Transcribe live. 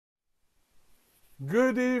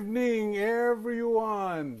Good evening,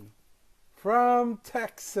 everyone from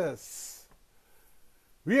Texas.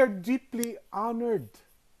 We are deeply honored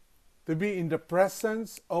to be in the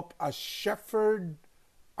presence of a shepherd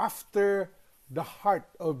after the heart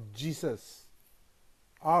of Jesus,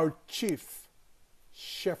 our chief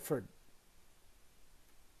shepherd.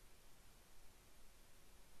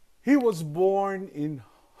 He was born in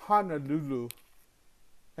Honolulu,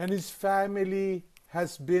 and his family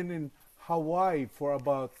has been in Hawaii for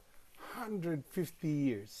about 150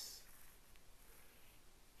 years.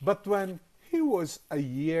 But when he was a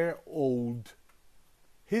year old,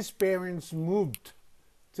 his parents moved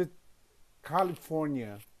to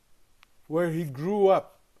California, where he grew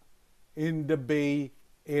up in the Bay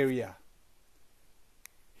Area.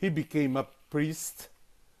 He became a priest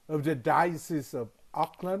of the Diocese of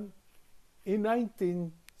Auckland in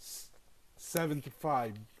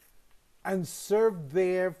 1975 and served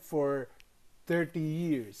there for 30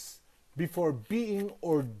 years before being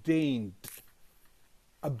ordained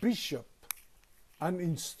a bishop and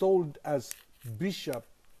installed as Bishop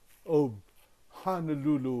of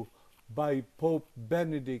Honolulu by Pope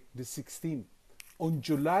Benedict XVI on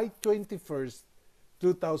July 21st,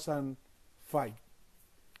 2005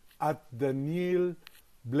 at the Neil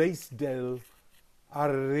Blaisdell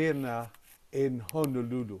Arena in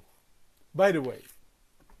Honolulu. By the way,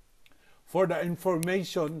 for the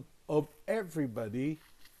information of everybody,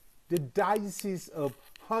 the Diocese of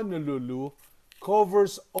Honolulu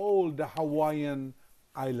covers all the Hawaiian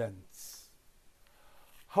Islands.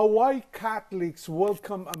 Hawaii Catholics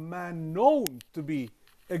welcome a man known to be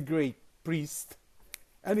a great priest,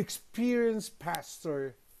 an experienced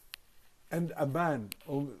pastor, and a man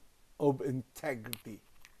of integrity.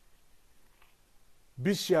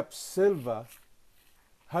 Bishop Silva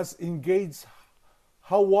has engaged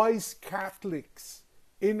Hawaii's Catholics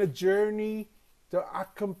in a journey to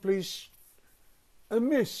accomplish a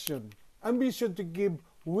mission to give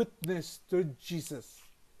witness to Jesus.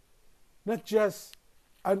 Not just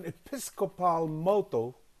an Episcopal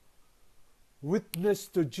motto, witness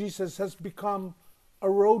to Jesus has become a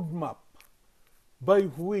roadmap by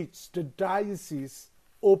which the diocese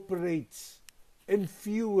operates and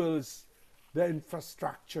fuels the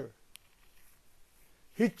infrastructure.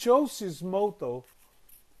 He chose his motto,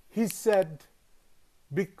 he said,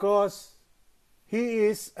 because he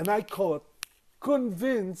is, and I quote,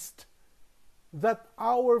 convinced that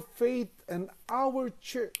our faith and our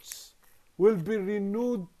church will be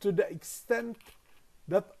renewed to the extent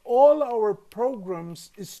that all our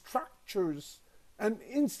programs, structures, and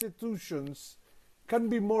institutions can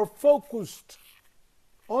be more focused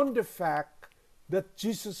on the fact that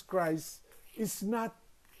Jesus Christ is not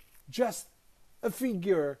just a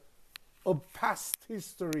figure of past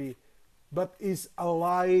history, but is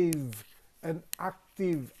alive and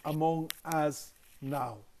active among us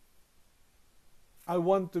now. I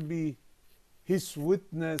want to be his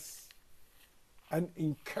witness and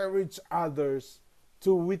encourage others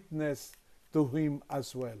to witness to him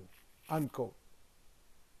as well. Unquote.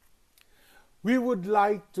 We would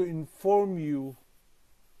like to inform you,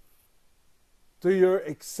 to your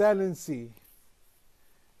excellency,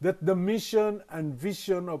 that the mission and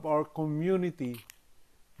vision of our community,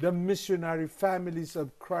 the missionary families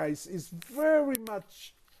of Christ, is very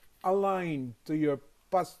much aligned to your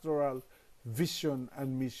pastoral vision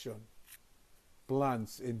and mission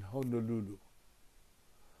plans in Honolulu.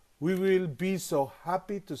 We will be so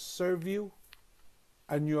happy to serve you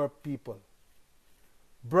and your people.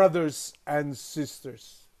 Brothers and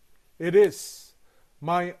sisters, it is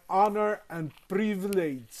my honor and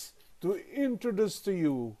privilege to introduce to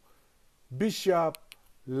you Bishop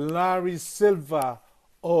Larry Silva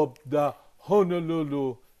of the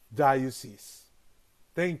Honolulu Diocese.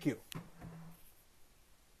 Thank you.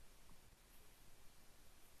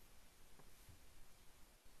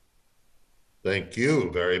 Thank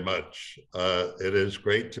you very much. It is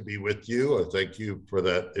great to be with you. Thank you for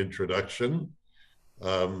that introduction.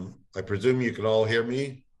 I presume you can all hear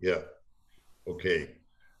me? Yeah. Okay.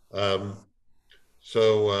 Um,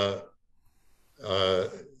 so,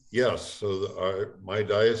 yes, so my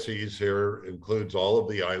diocese here includes all of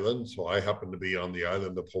the islands. So I happen to be on the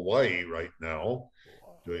island of Hawaii right now,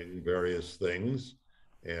 doing various things.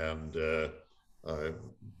 And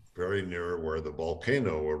very near where the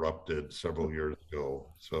volcano erupted several years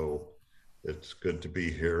ago. So it's good to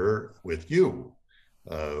be here with you,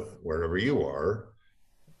 wherever you are.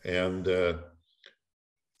 And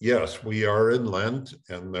yes, we are in Lent,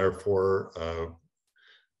 and therefore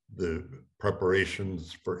the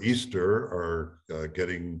preparations for Easter are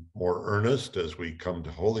getting more earnest as we come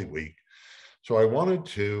to Holy Week. So I wanted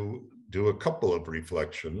to do a couple of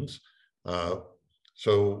reflections.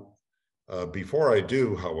 Before I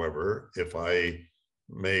do, however, if I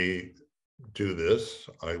may do this,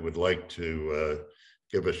 I would like to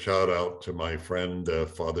give a shout out to my friend,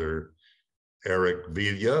 Father Eric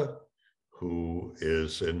Villa, who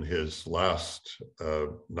is in his last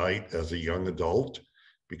night as a young adult,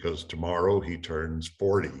 because tomorrow he turns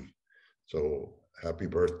 40. So happy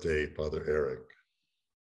birthday, Father Eric.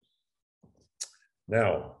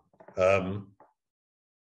 Now, I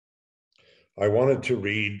wanted to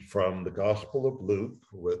read from the Gospel of Luke.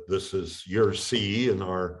 This is year C in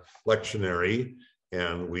our lectionary,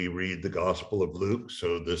 and we read the Gospel of Luke.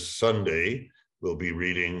 So this Sunday, we'll be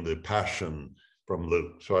reading the Passion from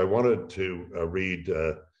Luke. So I wanted to read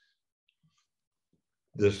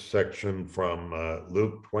this section from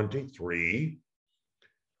Luke 23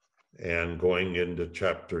 and going into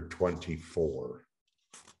chapter 24.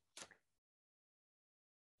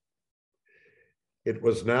 It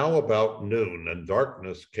was now about noon, and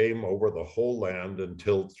darkness came over the whole land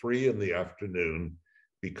until 3 p.m.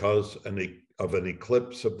 because of an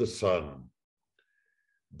eclipse of the sun.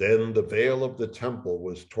 Then the veil of the temple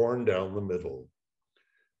was torn down the middle.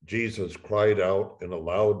 Jesus cried out in a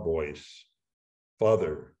loud voice,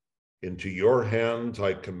 "Father, into your hands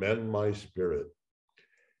I commend my spirit."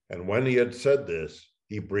 And when he had said this,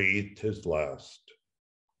 he breathed his last.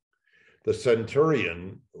 The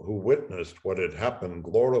centurion who witnessed what had happened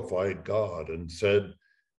glorified God and said,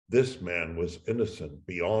 "This man was innocent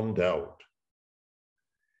beyond doubt."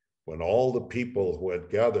 When all the people who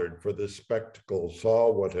had gathered for this spectacle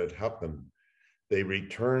saw what had happened, they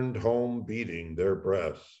returned home beating their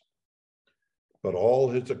breasts. But all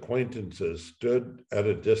his acquaintances stood at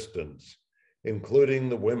a distance, including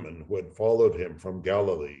the women who had followed him from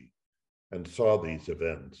Galilee and saw these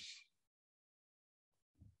events.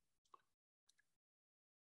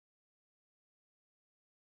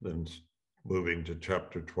 Then moving to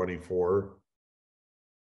chapter 24.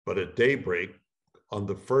 But at daybreak, on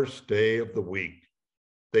the first day of the week,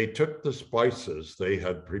 they took the spices they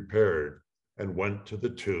had prepared and went to the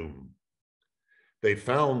tomb. They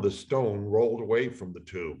found the stone rolled away from the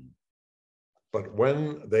tomb. But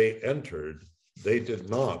when they entered, they did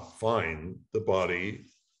not find the body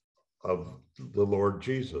of the Lord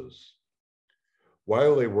Jesus.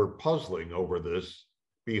 While they were puzzling over this,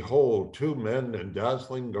 behold, 2 men in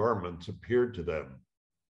dazzling garments appeared to them.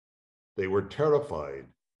 They were terrified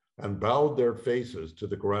and bowed their faces to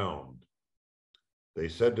the ground. They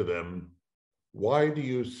said to them, "Why do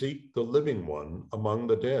you seek the living one among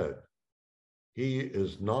the dead? He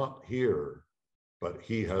is not here, but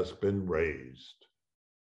he has been raised.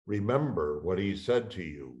 Remember what he said to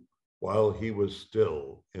you while he was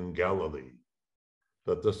still in Galilee,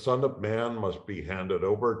 that the Son of Man must be handed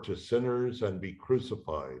over to sinners and be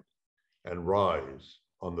crucified and rise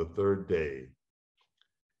on the 3rd day."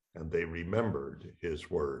 And they remembered his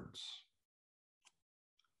words.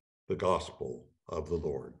 The Gospel of the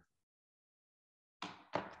Lord.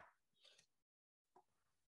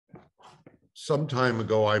 Some time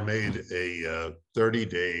ago, I made a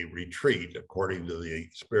 30-day retreat according to the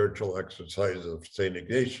spiritual exercises of St.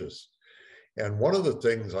 Ignatius. And one of the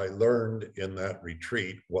things I learned in that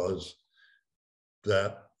retreat was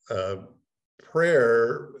that in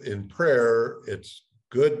prayer, it's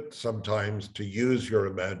good sometimes to use your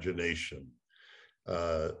imagination.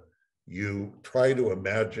 You try to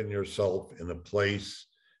imagine yourself in a place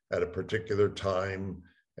at a particular time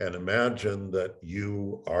and imagine that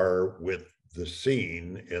you are with the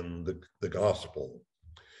scene in the gospel.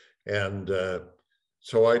 And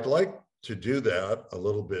so I'd like to do that a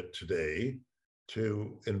little bit today,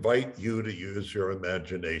 to invite you to use your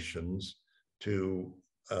imaginations to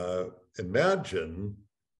imagine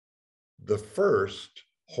the first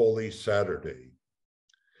Holy Saturday,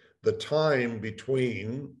 the time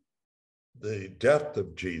between the death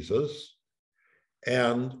of Jesus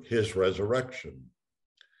and his resurrection.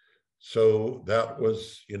 So that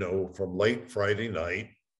was, from late Friday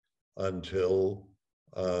night until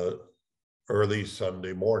early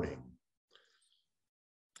Sunday morning.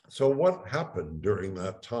 So what happened during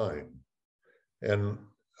that time? And,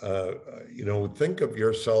 think of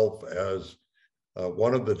yourself as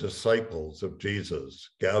one of the disciples of Jesus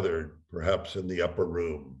gathered perhaps in the upper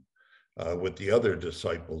room with the other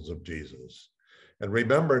disciples of Jesus. And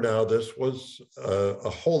remember now, this was a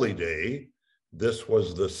holy day. This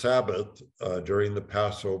was the Sabbath during the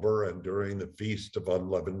Passover and during the Feast of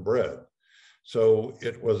Unleavened Bread. So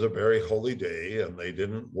it was a very holy day, and they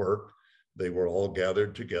didn't work. They were all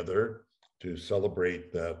gathered together to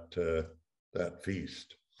celebrate that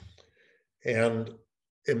feast. And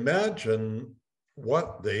imagine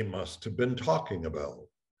what they must have been talking about,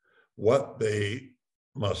 what they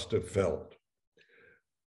must have felt.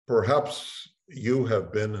 Perhaps you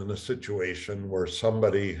have been in a situation where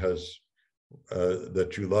somebody has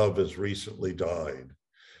that you love has recently died,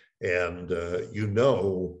 and you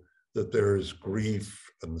know that there's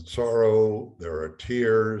grief and sorrow, there are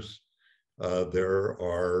tears, there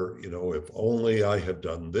are, if only I had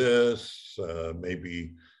done this,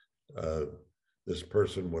 maybe this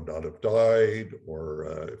person would not have died,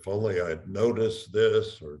 or if only I had noticed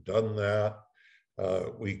this or done that.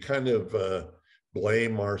 We kind of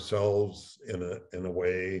blame ourselves in a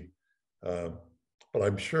way, but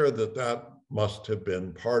I'm sure that that must have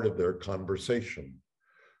been part of their conversation.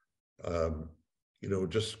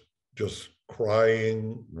 Just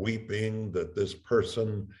crying, weeping that this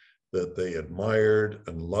person that they admired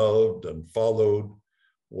and loved and followed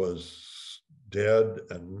was dead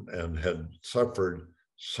and had suffered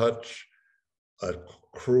such a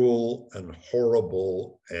cruel and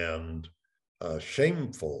horrible and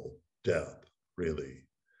shameful death, really.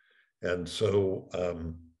 And so,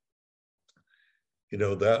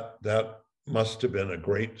 that must have been a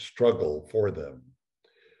great struggle for them.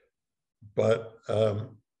 But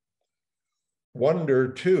wonder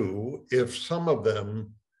too if some of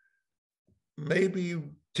them maybe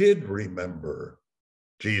did remember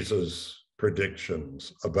Jesus'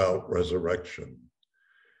 predictions about resurrection.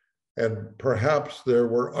 And perhaps there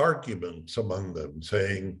were arguments among them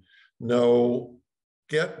saying, no,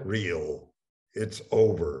 get real, it's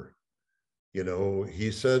over.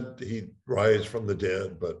 He said he'd rise from the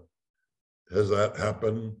dead, but has that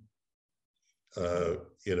happened?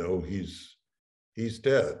 He's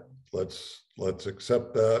dead. Let's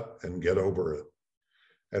accept that and get over it.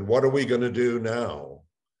 And what are we going to do now?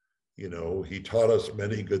 He taught us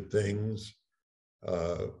many good things,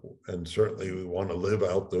 and certainly we want to live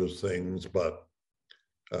out those things, but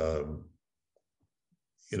we're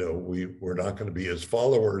not going to be his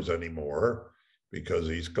followers anymore because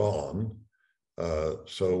he's gone.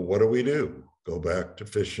 So what do we do? Go back to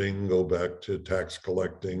fishing, go back to tax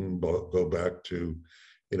collecting, go back to,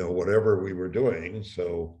 whatever we were doing.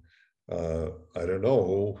 So I don't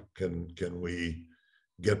know, can we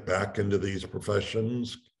get back into these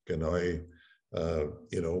professions? Can I,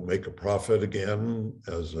 make a profit again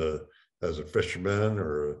as a fisherman,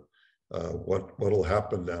 or what'll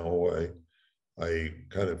happen now? I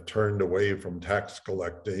kind of turned away from tax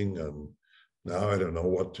collecting, and now I don't know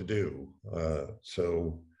what to do.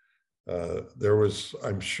 So there was,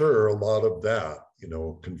 I'm sure, a lot of that,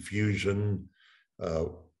 confusion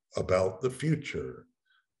about the future.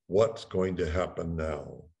 What's going to happen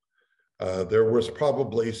now? There was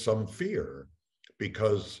probably some fear,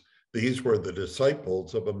 because these were the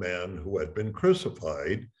disciples of a man who had been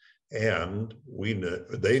crucified, and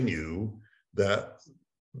they knew that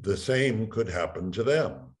the same could happen to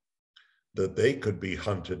them, that they could be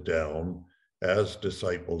hunted down as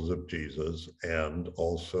disciples of Jesus and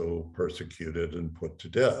also persecuted and put to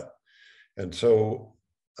death. And so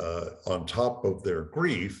on top of their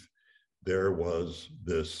grief, there was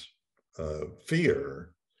this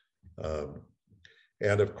fear.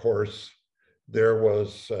 And of course, there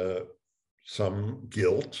was some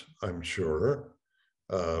guilt, I'm sure.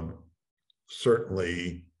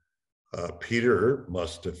 Certainly, Peter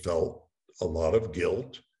must have felt a lot of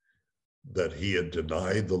guilt that he had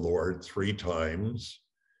denied the Lord 3 times,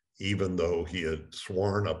 even though he had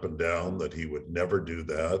sworn up and down that he would never do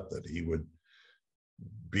that he would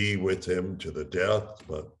be with him to the death.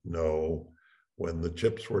 But no, when the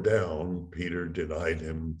chips were down, Peter denied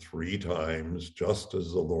him 3 times, just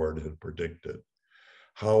as the Lord had predicted.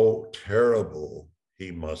 How terrible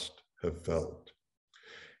he must have felt.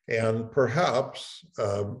 And perhaps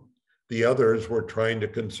the others were trying to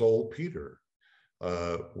console Peter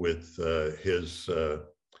with the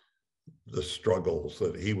struggles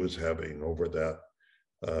that he was having over that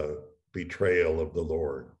betrayal of the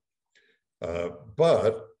Lord.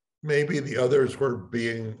 But maybe the others were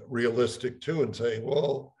being realistic too and saying,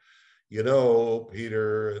 well,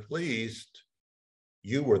 Peter, at least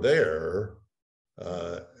you were there,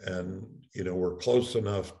 and we're close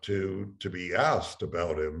enough to be asked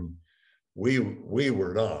about him. We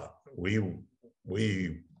were not.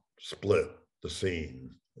 We split the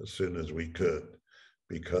scene as soon as we could,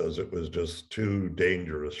 because it was just too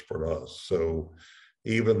dangerous for us. So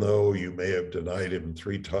even though you may have denied him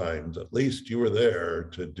 3 times, at least you were there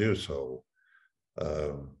to do so.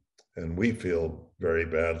 And we feel very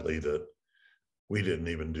badly that we didn't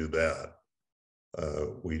even do that.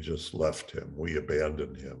 We just left him. We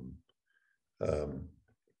abandoned him.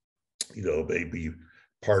 Maybe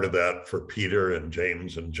part of that for Peter and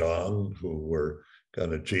James and John, who were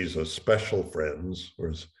kind of Jesus' special friends,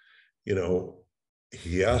 was, you know,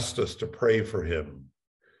 he asked us to pray for him.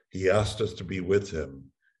 He asked us to be with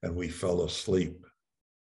him, and we fell asleep.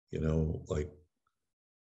 You know, like,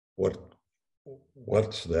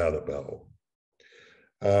 what's that about?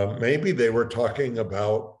 Maybe they were talking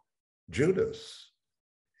about Judas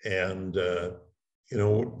and, you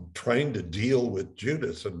know, trying to deal with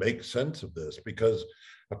Judas and make sense of this, because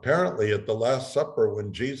apparently at the Last Supper,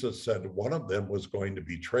 when Jesus said one of them was going to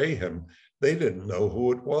betray him, they didn't know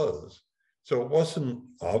who it was. So it wasn't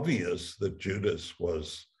obvious that Judas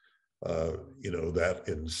was, you know, that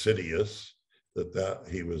insidious, that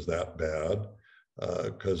he was that bad,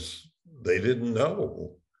 because they didn't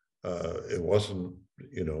know. It wasn't,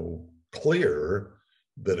 you know, clear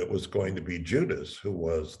that it was going to be Judas who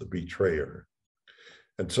was the betrayer.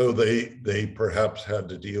 And so they perhaps had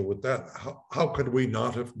to deal with that. How could we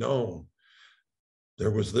not have known?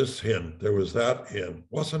 There was this hint, there was that hint.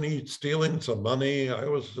 Wasn't he stealing some money? I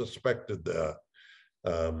always suspected that.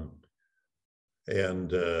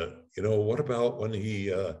 You know, what about when he,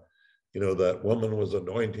 you know, that woman was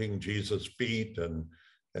anointing Jesus' feet, and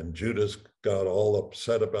Judas got all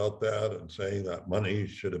upset about that and saying that money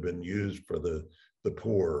should have been used for the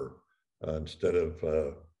poor instead of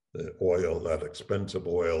the oil, that expensive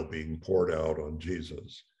oil being poured out on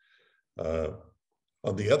Jesus.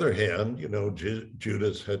 On the other hand, you know,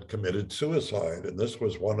 Judas had committed suicide, and this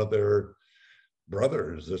was one of their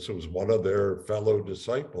brothers. This was one of their fellow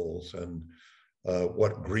disciples, and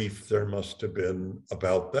what grief there must have been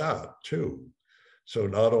about that too. So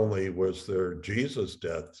not only was there Jesus'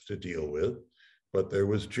 death to deal with, but there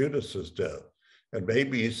was Judas's death. And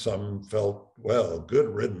maybe some felt, well, good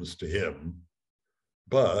riddance to him,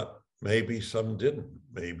 but maybe some didn't.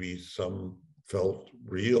 Maybe some felt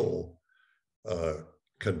real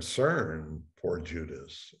concern for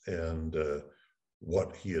Judas and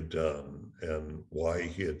what he had done and why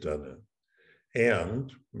he had done it.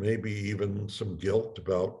 And maybe even some guilt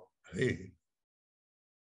about, hey,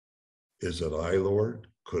 is it I, Lord?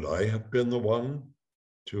 Could I have been the one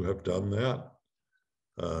to have done that?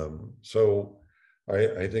 So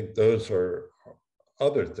I think those are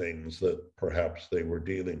other things that perhaps they were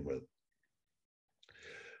dealing with.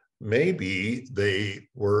 Maybe they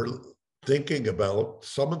were thinking about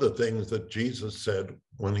some of the things that Jesus said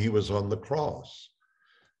when he was on the cross,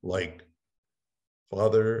 like,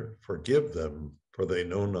 Father, forgive them, for they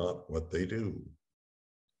know not what they do.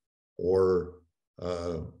 Or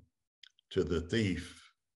to the thief,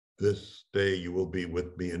 this day you will be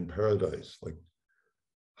with me in paradise. Like,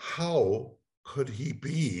 how could he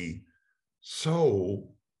be so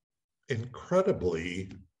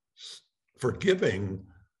incredibly forgiving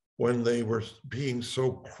when they were being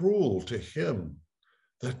so cruel to him?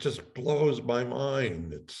 That just blows my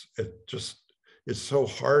mind. It just is so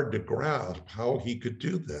hard to grasp how he could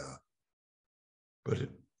do that. But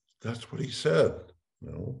that's what he said,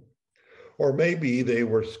 you know. Or maybe they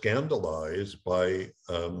were scandalized by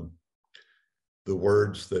the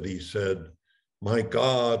words that he said, my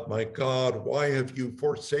God, why have you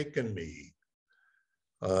forsaken me?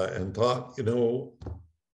 And thought, you know,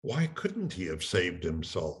 why couldn't he have saved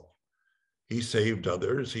himself? He saved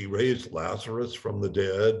others. He raised Lazarus from the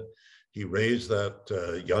dead. He raised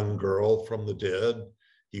that young girl from the dead.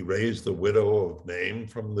 He raised the widow of Nain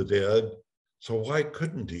from the dead. So why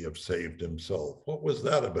couldn't he have saved himself? What was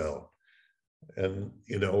that about? And,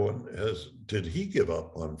 you know, did he give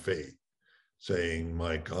up on faith, saying,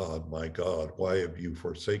 my God, why have you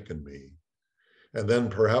forsaken me? And then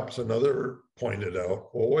perhaps another pointed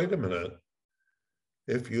out, well, wait a minute.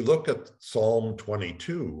 If you look at Psalm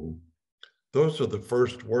 22, those are the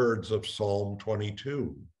first words of Psalm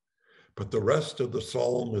 22. But the rest of the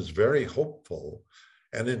psalm is very hopeful.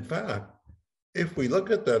 And in fact, if we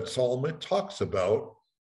look at that psalm, it talks about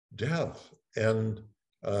death and,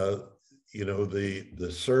 you know,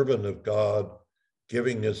 the servant of God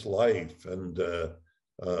giving his life, and the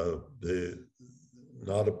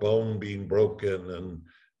not a bone being broken,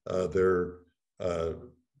 and they're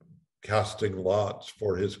casting lots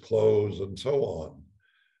for his clothes and so on.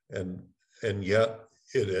 And yet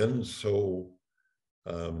it ends so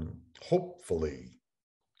hopefully.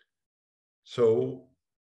 So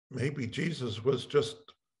maybe Jesus was just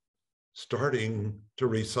starting to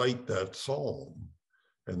recite that psalm,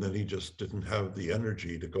 and then he just didn't have the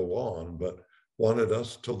energy to go on, but wanted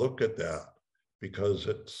us to look at that because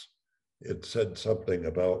it said something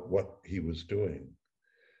about what he was doing.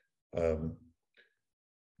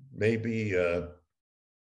 Maybe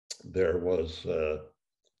there was a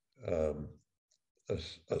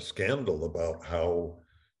scandal about how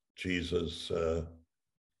Jesus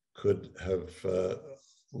could have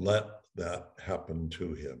let that happen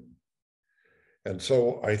to him. And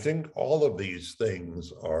so I think all of these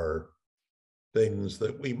things are things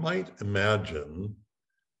that we might imagine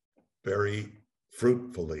very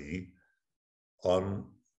fruitfully on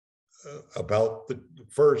about the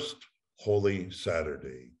first Holy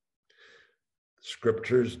Saturday.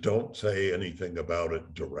 Scriptures don't say anything about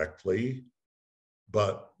it directly,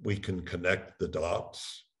 but we can connect the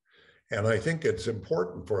dots. And I think it's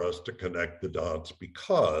important for us to connect the dots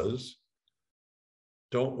because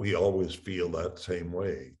don't we always feel that same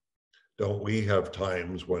way? Don't we have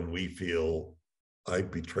times when we feel,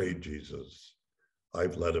 I've betrayed Jesus,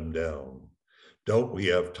 I've let him down? Don't we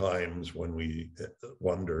have times when we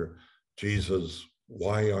wonder, Jesus,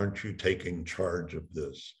 why aren't you taking charge of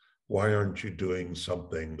this? Why aren't you doing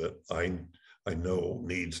something that I know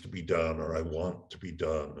needs to be done or I want to be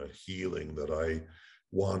done, a healing that I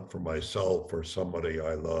want for myself or somebody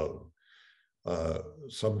I love?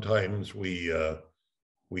 Sometimes we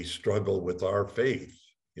struggle with our faith,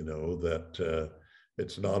 you know, that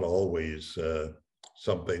it's not always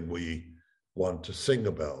something we want to sing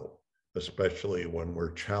about, especially when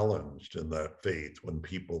we're challenged in that faith, when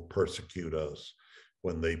people persecute us,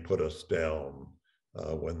 when they put us down,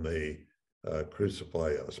 when they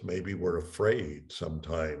crucify us. Maybe we're afraid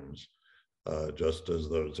sometimes, just as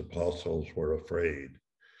those apostles were afraid.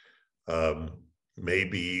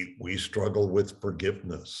 Maybe we struggle with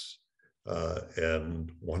forgiveness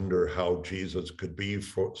and wonder how Jesus could be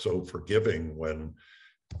so forgiving when,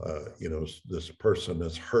 you know, this person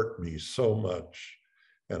has hurt me so much,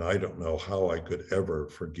 and I don't know how I could ever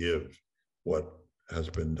forgive what has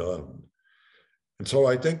been done. And so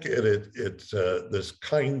I think it's this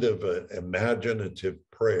kind of imaginative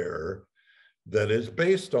prayer that is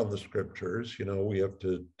based on the scriptures. You know, we have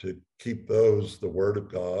to keep those, the word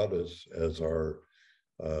of God, as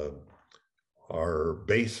our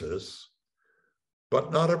basis.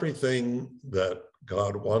 But not everything that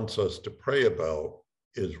God wants us to pray about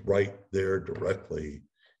is right there directly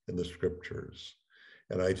in the scriptures.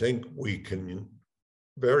 And I think we can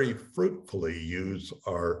very fruitfully use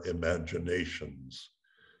our imaginations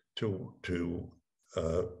to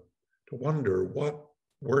wonder, what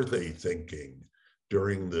were they thinking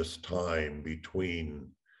during this time between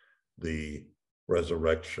the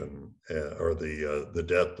resurrection or the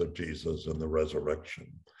death of Jesus and the resurrection?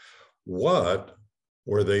 What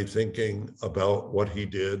were they thinking about what he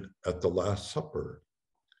did at the Last Supper?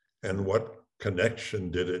 And what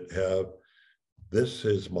connection did it have? This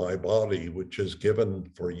is my body, which is given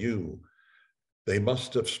for you. They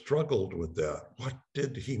must have struggled with that. What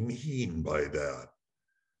did he mean by that?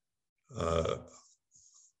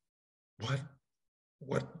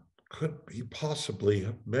 What could he possibly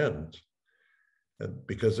have meant? And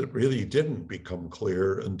because it really didn't become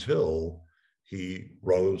clear until he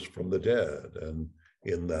rose from the dead, and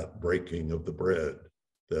in that breaking of the bread,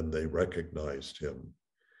 then they recognized him.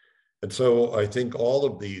 And so I think all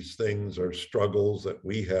of these things are struggles that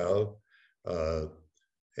we have,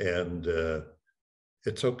 and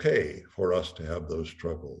it's okay for us to have those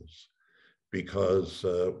struggles, because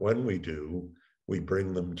when we do, we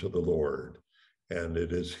bring them to the Lord, and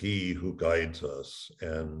it is he who guides us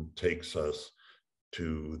and takes us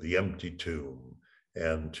to the empty tomb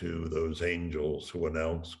and to those angels who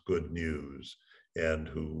announce good news and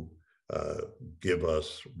who give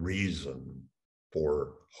us reason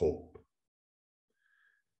for hope.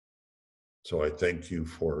 So I thank you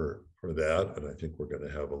for that, and I think we're going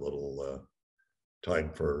to have a little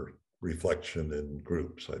time for reflection in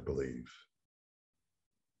groups, I believe.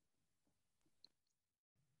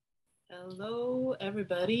 Hello,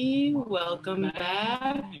 everybody. Welcome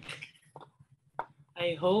back.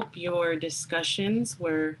 I hope your discussions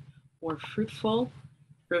were fruitful,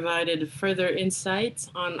 provided further insights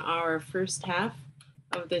on our first half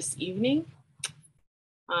of this evening.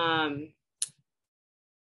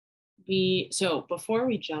 So before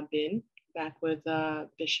we jump in, back with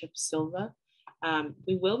Bishop Silva,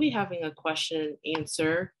 we will be having a question and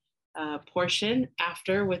answer portion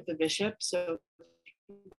after with the bishop. So if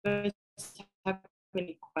you guys have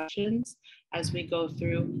any questions as we go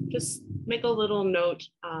through, just make a little note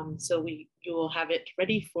so you will have it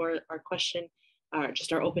ready for our question,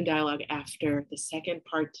 just our open dialogue after the second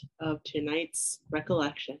part of tonight's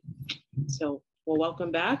recollection. So we'll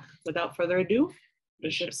welcome back, without further ado,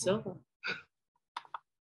 Bishop Silva.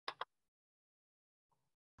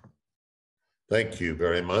 Thank you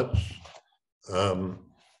very much.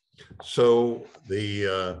 So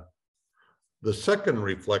the second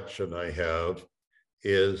reflection I have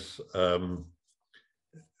is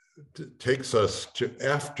takes us to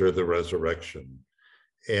after the resurrection,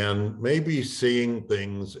 and maybe seeing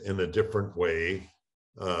things in a different way,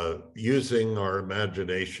 using our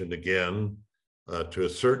imagination again to a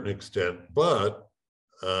certain extent, but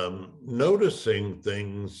noticing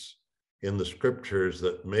things in the scriptures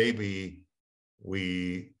that maybe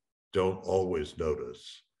we don't always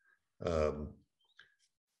notice.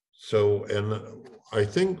 So, and I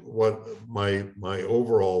think what my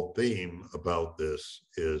overall theme about this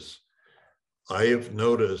is, I have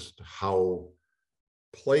noticed how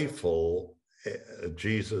playful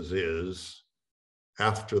Jesus is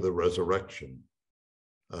after the resurrection.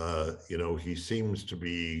 You know, he seems to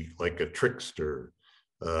be like a trickster,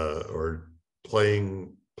 or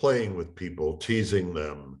playing with people, teasing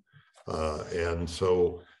them. And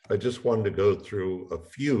so I just wanted to go through a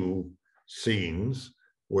few scenes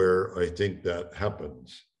where I think that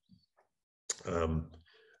happens.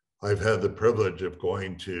 I've had the privilege of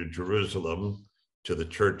going to Jerusalem, to the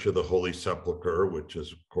Church of the Holy Sepulchre, which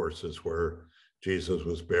is, of course, is where Jesus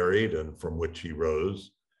was buried and from which he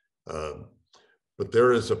rose. But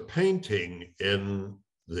there is a painting in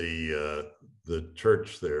the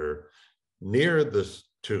church there near this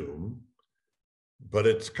tomb, but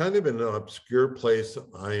it's kind of in an obscure place.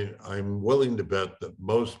 I'm willing to bet that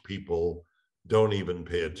most people don't even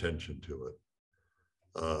pay attention to it.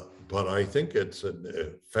 But I think it's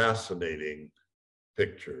a fascinating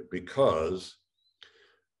picture, because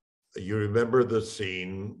you remember the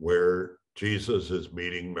scene where Jesus is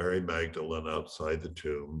meeting Mary Magdalene outside the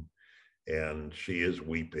tomb, and she is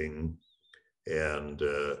weeping, and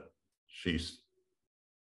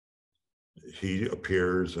he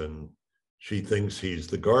appears, and she thinks he's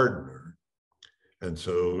the gardener. And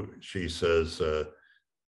so she says,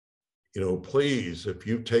 you know, please, if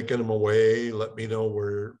you've taken him away, let me know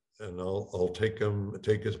where, and I'll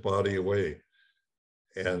take his body away.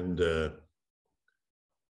 And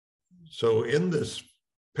so in this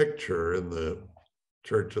picture in the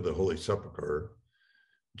Church of the Holy Sepulchre,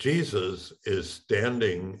 Jesus is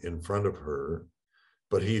standing in front of her,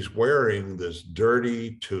 but he's wearing this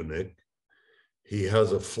dirty tunic. He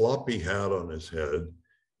has a floppy hat on his head,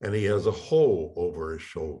 and he has a hoe over his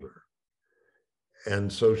shoulder.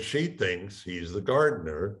 And so she thinks he's the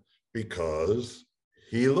gardener because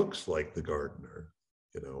he looks like the gardener,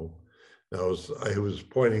 you know. Now, I was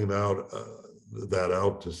pointing that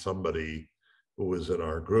out to somebody who was in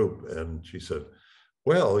our group, and she said,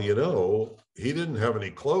 well, you know, he didn't have any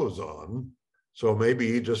clothes on, so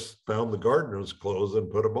maybe he just found the gardener's clothes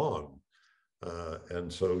and put them on.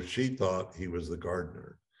 And so she thought he was the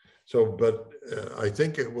gardener. So, but I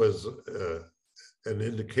think it was an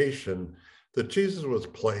indication that Jesus was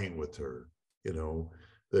playing with her, you know,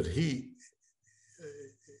 that he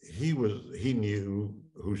knew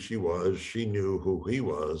who she was, she knew who he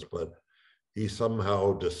was, but he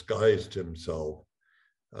somehow disguised himself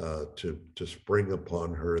to spring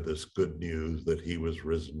upon her this good news that he was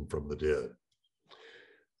risen from the dead.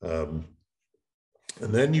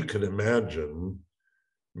 And then you can imagine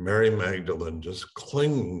Mary Magdalene just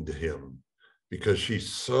clinging to him, because she's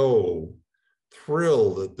so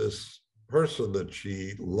thrilled that this person that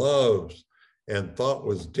she loves and thought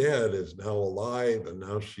was dead is now alive, and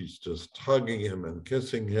now she's just hugging him and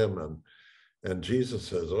kissing him. And Jesus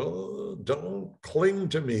says, oh, don't cling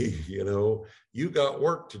to me, you know, you got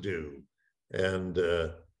work to do. And,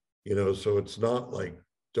 you know, so it's not like,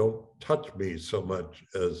 don't touch me so much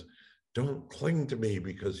as don't cling to me,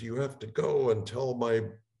 because you have to go and tell my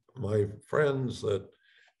friends that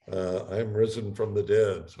I'm risen from the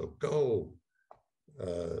dead, so go.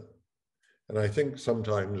 And I think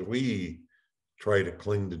sometimes we try to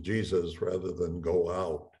cling to Jesus rather than go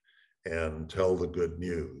out and tell the good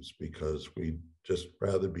news, because we just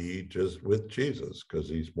rather be just with Jesus because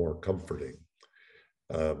he's more comforting.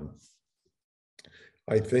 I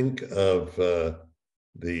think of the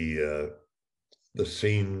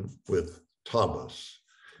scene with Thomas,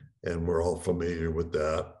 and we're all familiar with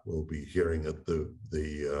that. We'll be hearing it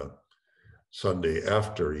the Sunday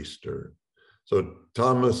after Easter. So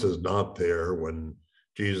Thomas is not there when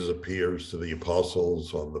Jesus appears to the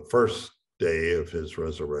apostles on the first day of his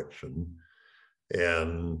resurrection.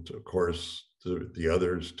 And of course, the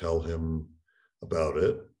others tell him about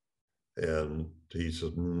it. And he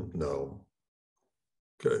says, no,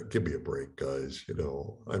 give me a break, guys. You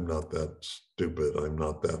know, I'm not that stupid. I'm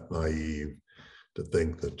not that naive to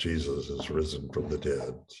think that Jesus is risen from the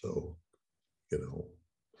dead. So, you know,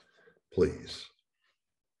 please.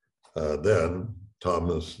 Then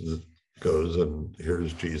Thomas goes and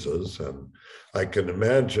hears Jesus, and I can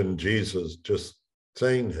imagine Jesus just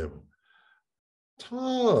saying to him,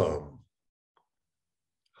 Tom,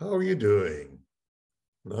 how are you doing?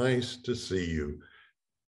 Nice to see you.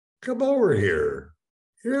 come over here.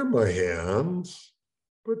 Here are my hands.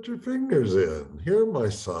 Put your fingers in. Here are my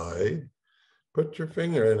side. Put your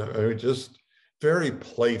finger in. I mean, just very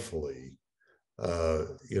playfully,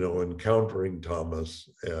 encountering Thomas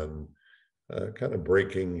and kind of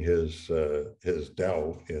breaking his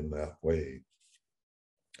doubt in that way.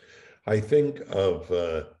 I think of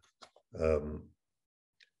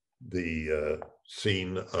the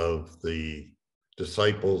scene of the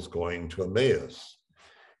disciples going to Emmaus.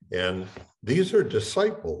 And these are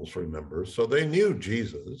disciples, remember, so they knew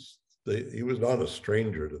Jesus. He was not a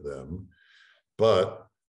stranger to them, but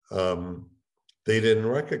they didn't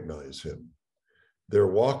recognize him. They're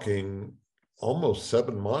walking almost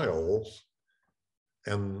 7 miles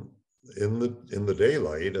and in the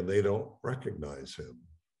daylight, and they don't recognize him.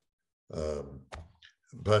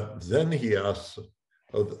 But then he asks,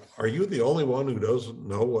 "Oh, are you the only one who doesn't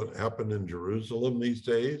know what happened in Jerusalem these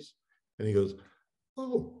days?" And he goes,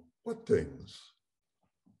 "Oh, what things?"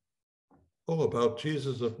 "Oh, about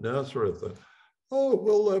Jesus of Nazareth." "Oh,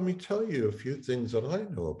 well, let me tell you a few things that I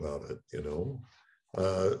know about it,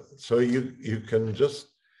 So you can just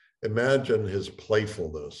imagine his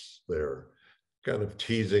playfulness there, kind of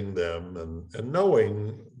teasing them and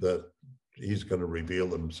knowing that he's going to reveal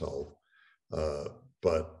himself,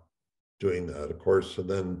 but doing that, of course. And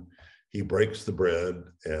then he breaks the bread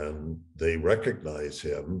and they recognize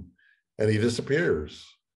him and he disappears.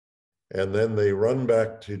 And then they run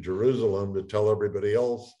back to Jerusalem to tell everybody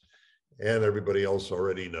else, and everybody else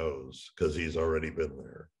already knows because he's already been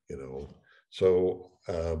there, So,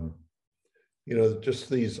 just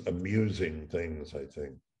these amusing things, I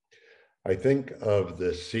think. I think of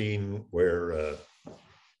the scene where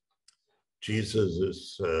Jesus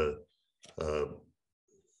is, the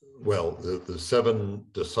 7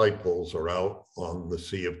 disciples are out on the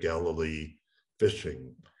Sea of Galilee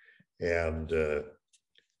fishing, and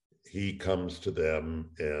he comes to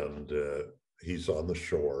them and he's on the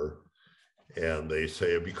shore, and they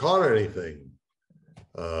say, "Have you caught anything?"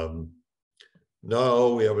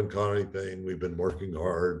 "No, we haven't caught anything. We've been working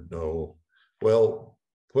hard." "No." "Well,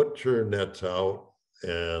 put your nets out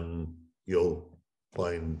and you'll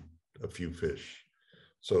find a few fish."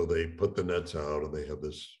 So they put the nets out and they have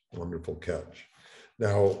this wonderful catch.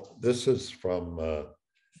 Now, this is from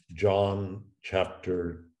John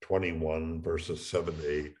chapter 21, verses 7 to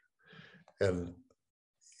 8. And,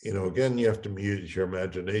 again, you have to use your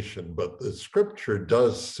imagination, but the scripture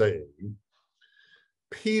does say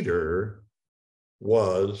Peter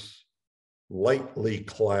was lightly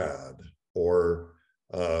clad, or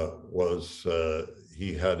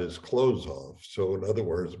he had his clothes off. So in other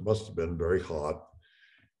words, it must have been very hot.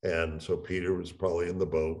 And so Peter was probably in the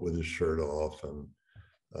boat with his shirt off and,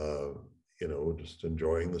 just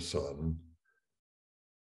enjoying the sun.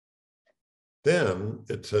 Then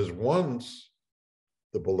it says, once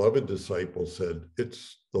the beloved disciple said,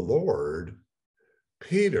 "It's the Lord,"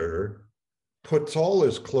 Peter puts all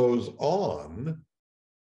his clothes on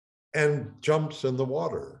and jumps in the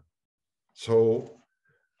water. So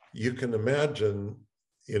you can imagine,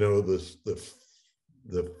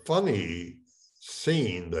 the funny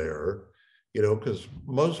scene there, because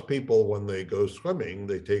most people, when they go swimming,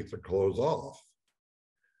 they take their clothes off.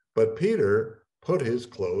 But Peter put his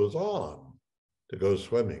clothes on to go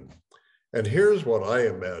swimming. And here's what I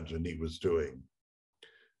imagine he was doing.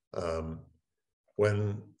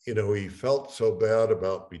 When, he felt so bad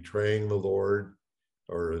about betraying the Lord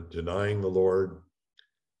or denying the Lord,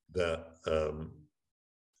 that,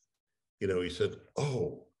 he said,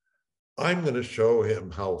 "Oh, I'm going to show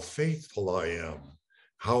him how faithful I am,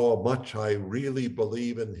 how much I really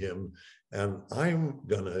believe in him, and I'm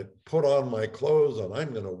going to put on my clothes and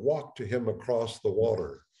I'm going to walk to him across the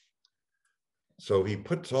water." So he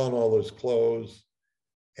puts on all his clothes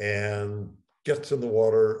and gets in the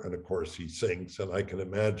water, and of course he sinks. And I can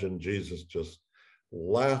imagine Jesus just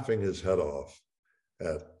laughing his head off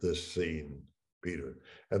at this scene, Peter.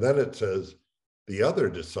 And then it says, the other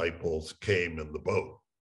disciples came in the boat.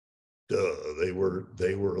 Duh, they were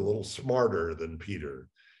a little smarter than Peter.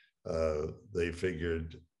 They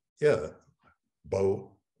figured, yeah,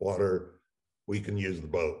 boat, water, we can use the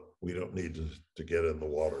boat. We don't need to get in the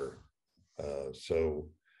water.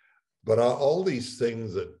 But all these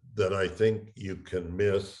things that I think you can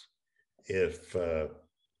miss if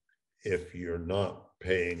you're not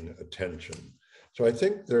paying attention. So I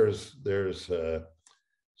think there's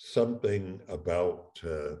something about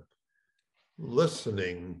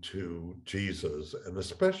listening to Jesus, and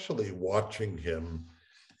especially watching him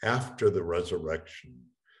after the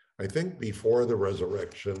resurrection. I think before the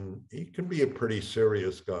resurrection, he can be a pretty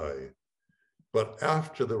serious guy. But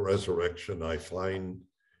after the resurrection, I find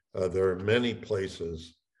there are many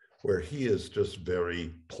places where he is just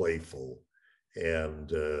very playful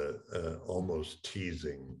and almost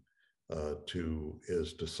teasing to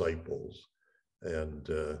his disciples. And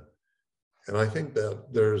I think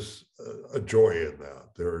that there's a joy in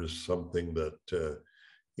that. There is something that,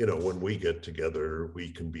 you know, when we get together,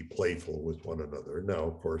 we can be playful with one another. Now,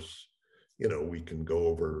 of course, you know, we can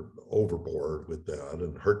go overboard with that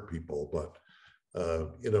and hurt people, but,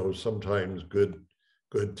 you know, sometimes good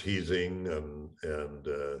teasing and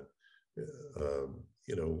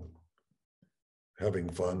you know, having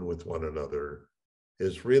fun with one another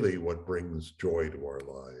is really what brings joy to our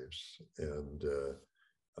lives and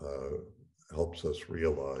helps us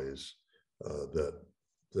realize that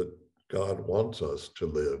God wants us to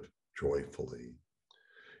live joyfully.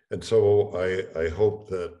 And so I hope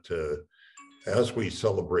that as we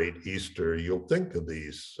celebrate Easter, you'll think of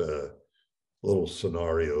these little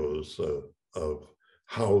scenarios of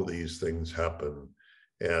how these things happen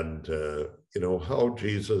and, you know, how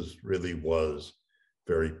Jesus really was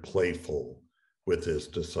very playful with his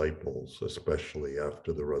disciples, especially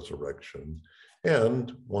after the resurrection,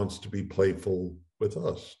 and wants to be playful with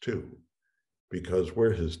us too, because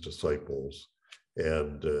we're his disciples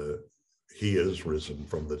and he is risen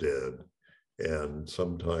from the dead. And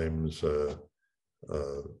sometimes, you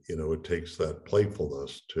know, it takes that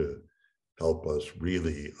playfulness to help us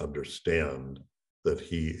really understand that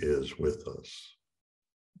he is with us.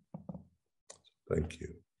 Thank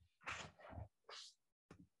you.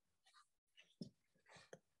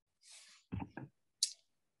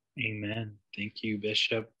 Amen. Thank you,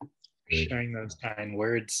 Bishop, for sharing those kind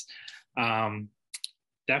words.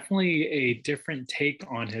 Definitely a different take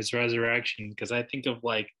on his resurrection, because I think of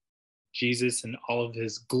like Jesus and all of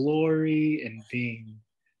his glory and being,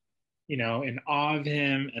 you know, in awe of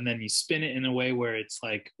him. And then you spin it in a way where it's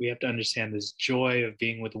like, we have to understand this joy of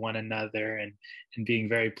being with one another and being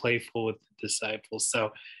very playful with the disciples.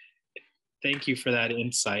 So thank you for that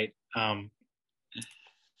insight.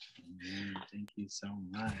 Thank you so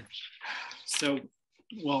much. So,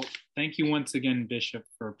 well, thank you once again, Bishop,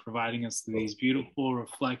 for providing us these beautiful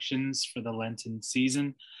reflections for the Lenten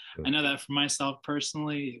season. I know that for myself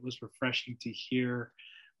personally, it was refreshing to hear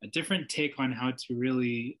a different take on how to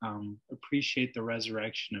really appreciate the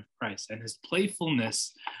resurrection of Christ and his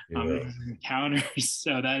playfulness in his encounters.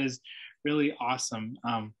 So that is really awesome.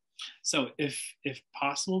 So if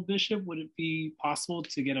possible, Bishop, would it be possible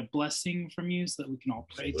to get a blessing from you so that we can all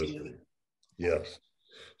pray together? Yes.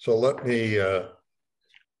 So let me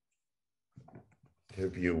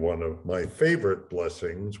give you one of my favorite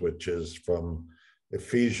blessings, which is from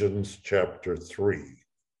Ephesians chapter 3.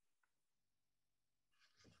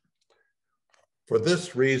 For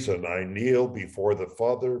this reason, I kneel before the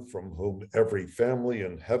Father, from whom every family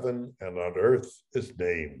in heaven and on earth is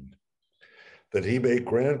named, that he may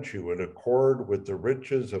grant you, in accord with the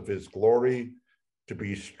riches of his glory, to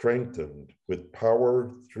be strengthened with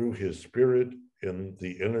power through his Spirit in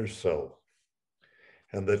the inner self,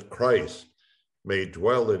 and that Christ may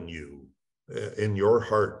dwell in you, in your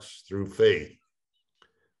hearts through faith,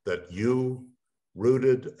 that you,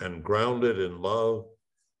 rooted and grounded in love,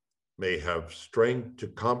 may have strength to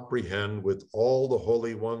comprehend with all the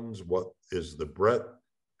holy ones what is the breadth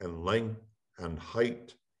and length and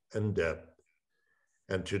height and depth,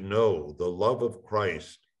 and to know the love of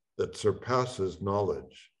Christ that surpasses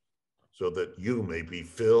knowledge, so that you may be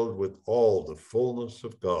filled with all the fullness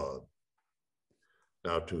of God.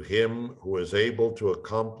 Now to him who is able to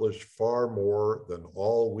accomplish far more than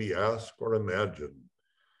all we ask or imagine,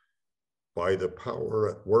 by the power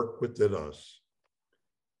at work within us,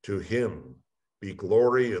 to him be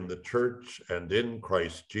glory in the church and in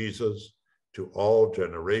Christ Jesus to all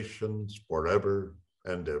generations forever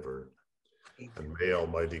and ever. And may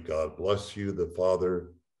Almighty God bless you, the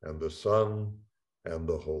Father and the Son and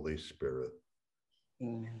the Holy Spirit.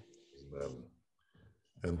 Amen. Amen.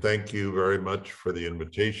 And thank you very much for the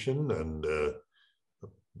invitation, and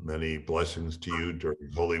many blessings to you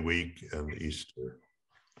during Holy Week and Easter.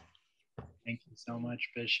 Thank you so much,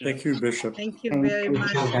 Bishop. Thank you, Bishop. Thank you very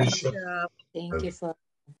much, Bishop. Thank you, Father.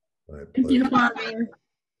 My Thank you, pleasure. Father.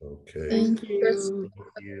 Okay. Thank you.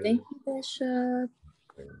 Thank you, Bishop.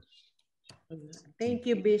 Thank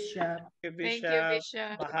you, Bishop. Thank you,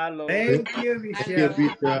 Bishop. Mahalo. Thank you,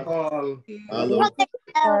 Bishop. All. Thank you,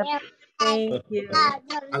 Bishop. Thank you.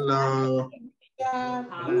 Hello.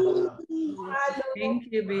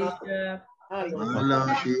 Thank you, Bishop.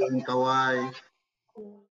 Hello, Team Kawai.